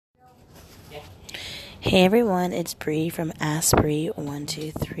Hey everyone, it's Bree from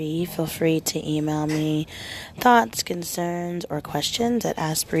AskBree123. Feel free to email me thoughts, concerns, or questions at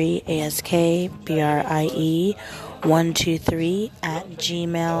AskBree, AskBrie123 at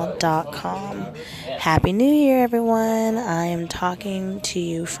gmail.com. Happy New Year, everyone. I am talking to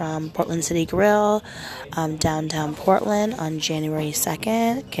you from Portland City Grill, downtown Portland on January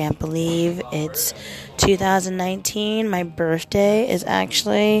 2nd. Can't believe it's 2019. My birthday is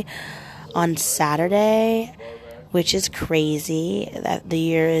actually on Saturday, which is crazy that the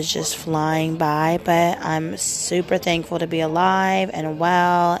year is just flying by, but I'm super thankful to be alive and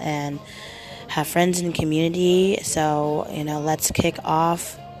well and have friends and community. So, let's kick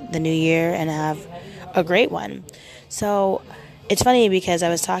off the new year and have a great one. So it's funny because I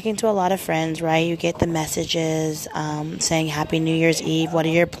was talking to a lot of friends, right? You get the messages saying Happy New Year's Eve. What are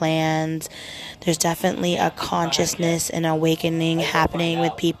your plans? There's definitely a consciousness and awakening happening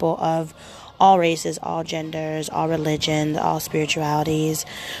with people of all races, all genders, all religions, all spiritualities.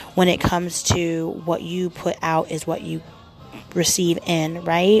 When it comes to what you put out is what you receive in,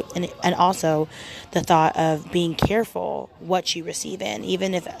 right? And also the thought of being careful what you receive in.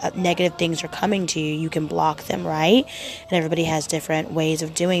 Even if negative things are coming to you, you can block them, right? And everybody has different ways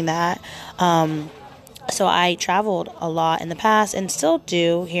of doing that. So I traveled a lot in the past and still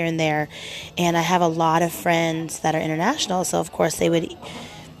do here and there. And I have a lot of friends that are international. So of course they would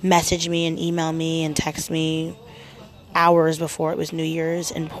message me and email me and text me hours before it was New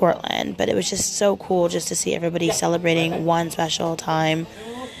Year's in Portland. But it was just so cool just to see everybody celebrating one special time,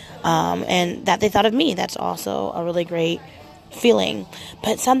 and that they thought of me. That's also a really great feeling.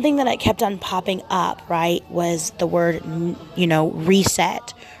 But something that I kept on popping up, right, was the word,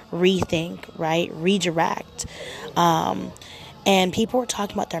 reset, rethink, right, redirect. And people were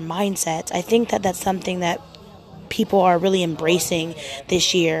talking about their mindsets. I think that that's something that people are really embracing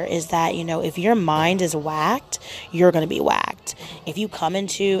this year, is that, if your mind is whacked, you're going to be whacked. If you come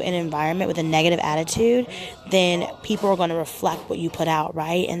into an environment with a negative attitude, then people are going to reflect what you put out,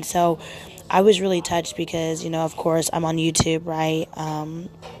 right? And so I was really touched because, of course, I'm on YouTube, right?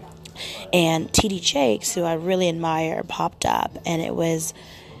 And TD Jakes, who I really admire, popped up, and it was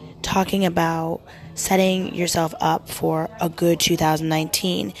talking about setting yourself up for a good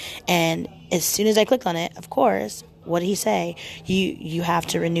 2019. And as soon as I clicked on it, of course, what did he say? You have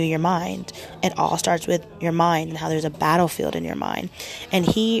to renew your mind. It all starts with your mind and how there's a battlefield in your mind. And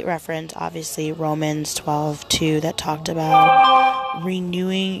he referenced, obviously, Romans 12:2 that talked about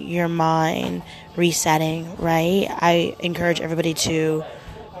renewing your mind, resetting, right? I encourage everybody to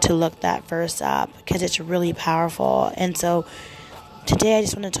look that verse up because it's really powerful. And so today I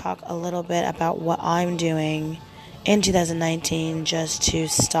just want to talk a little bit about what I'm doing in 2019 just to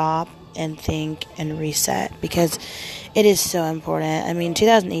stop and think and reset, because it is so important. I mean,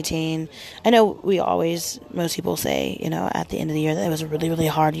 2018, I know most people say, at the end of the year that it was a really, really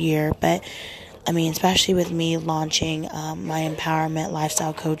hard year, but I mean, especially with me launching my empowerment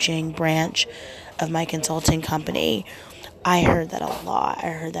lifestyle coaching branch of my consulting company, I heard that a lot. I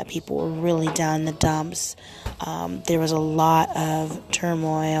heard that people were really down in the dumps. There was a lot of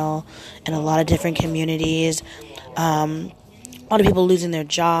turmoil in a lot of different communities. A lot of people losing their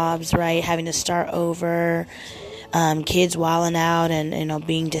jobs, right? Having to start over. Kids wilding out and,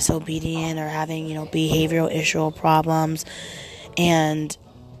 being disobedient or having, behavioral issue problems. And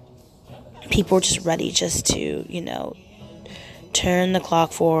people were just ready just to, turn the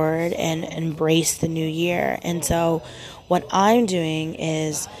clock forward and embrace the new year. And so what I'm doing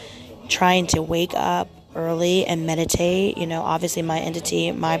is trying to wake up early and meditate. Obviously my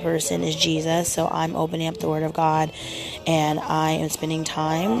entity, my person is Jesus, so I'm opening up the Word of God and I am spending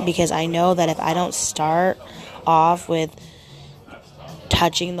time, because I know that if I don't start off with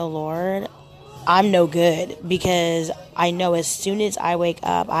touching the Lord, I'm no good, because I know as soon as I wake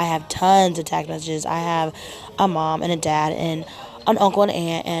up, I have tons of text messages. I have a mom and a dad and an uncle and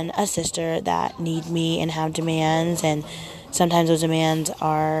aunt and a sister that need me and have demands, and sometimes those demands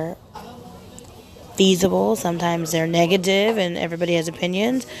are feasible, sometimes they're negative, and everybody has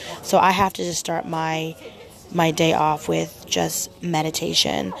opinions. So I have to just start my day off with just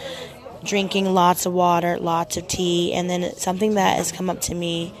meditation, drinking lots of water, lots of tea. And then something that has come up to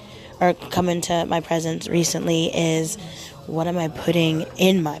me or come into my presence recently is, what am I putting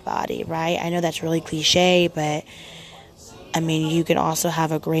in my body, right? I know that's really cliche, but I mean, you can also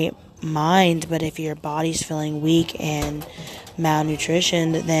have a great mind, but if your body's feeling weak and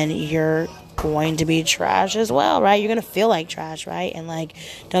malnutrition, then you're going to be trash as well, right? You're going to feel like trash, right? And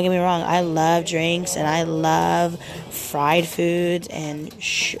don't get me wrong, I love drinks and I love fried foods and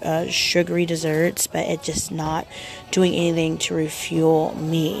sugary desserts, but it's just not doing anything to refuel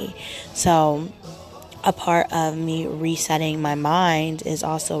me. So a part of me resetting my mind is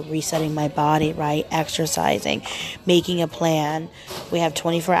also resetting my body, right? Exercising, making a plan. We have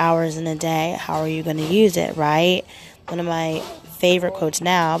 24 hours in a day. How are you going to use it, right? One of my favorite quotes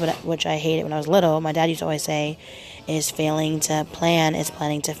now, but which I hated when I was little, my dad used to always say, is failing to plan is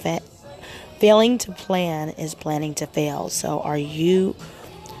planning to fail. Failing to plan is planning to fail. So are you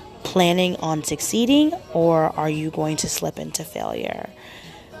planning on succeeding, or are you going to slip into failure?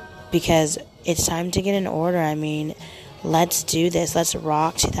 Because it's time to get in order. I mean, let's do this. Let's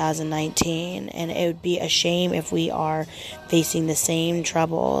rock 2019. And it would be a shame if we are facing the same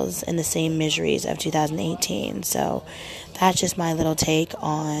troubles and the same miseries of 2018. So that's just my little take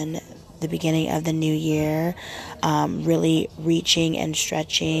on the beginning of the new year. Really reaching and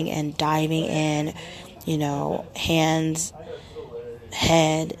stretching and diving in, hands,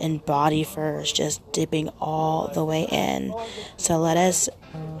 head, and body first, just dipping all the way in. So let us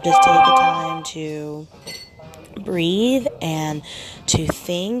just take the time to breathe and to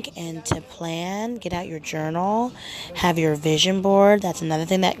think and to plan. Get out your journal, have your vision board. That's another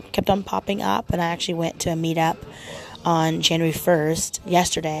thing that kept on popping up. And I actually went to a meetup on January 1st,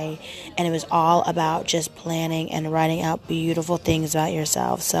 yesterday, and it was all about just planning and writing out beautiful things about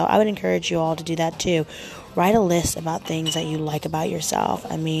yourself. So I would encourage you all to do that too. Write a list about things that you like about yourself.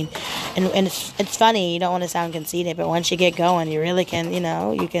 I mean, and it's funny, you don't want to sound conceited, but once you get going, you really can,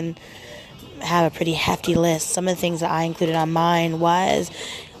 you can have a pretty hefty list. Some of the things that I included on mine was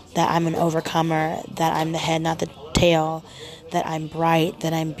that I'm an overcomer, that I'm the head, not the tail, that I'm bright,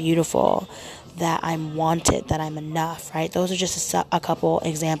 that I'm beautiful, that I'm wanted, that I'm enough, right? Those are just a couple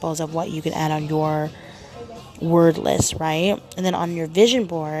examples of what you can add on your word list, right? And then on your vision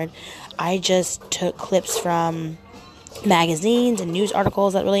board, I just took clips from magazines and news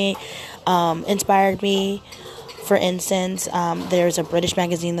articles that really inspired me. For instance, there's a British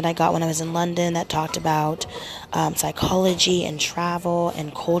magazine that I got when I was in London that talked about psychology and travel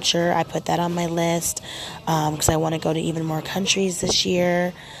and culture. I put that on my list because I want to go to even more countries this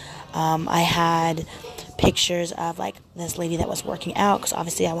year. I had pictures of like this lady that was working out, because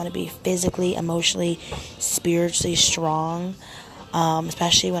obviously I want to be physically, emotionally, spiritually strong,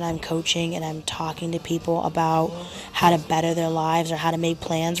 especially when I'm coaching and I'm talking to people about how to better their lives or how to make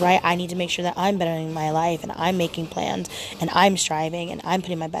plans, right? I need to make sure that I'm bettering my life and I'm making plans and I'm striving and I'm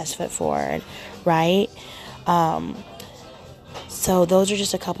putting my best foot forward, right? So those are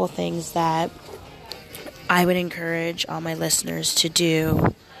just a couple things that I would encourage all my listeners to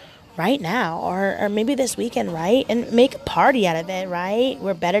do right now, or maybe this weekend, right? And make a party out of it, right?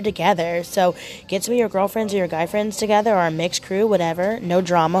 We're better together. So get some of your girlfriends or your guy friends together, or a mixed crew, whatever. No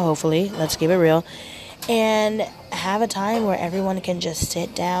drama, hopefully. Let's keep it real. And have a time where everyone can just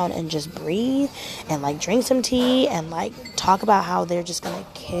sit down and just breathe and like drink some tea and like talk about how they're just going to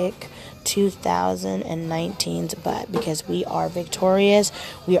kick 2019's butt, because we are victorious,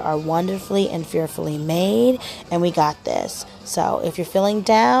 we are wonderfully and fearfully made, and we got this. So if you're feeling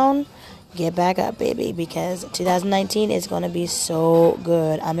down, get back up, baby, because 2019 is going to be so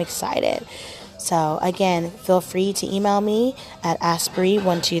good. I'm excited. So again, feel free to email me at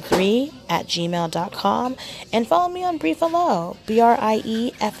asprey123@gmail.com and follow me on Briefalough,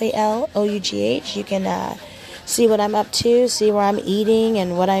 BRIEFALOUGH. You can see what I'm up to, see where I'm eating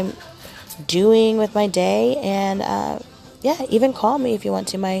and what I'm doing with my day, and even call me if you want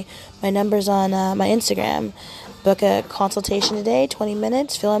to. My number's on my Instagram. Book a consultation today, 20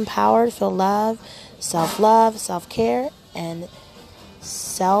 minutes. Feel empowered, feel love, self-care, and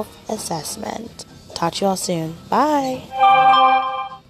self-assessment. Talk to you all soon. Bye.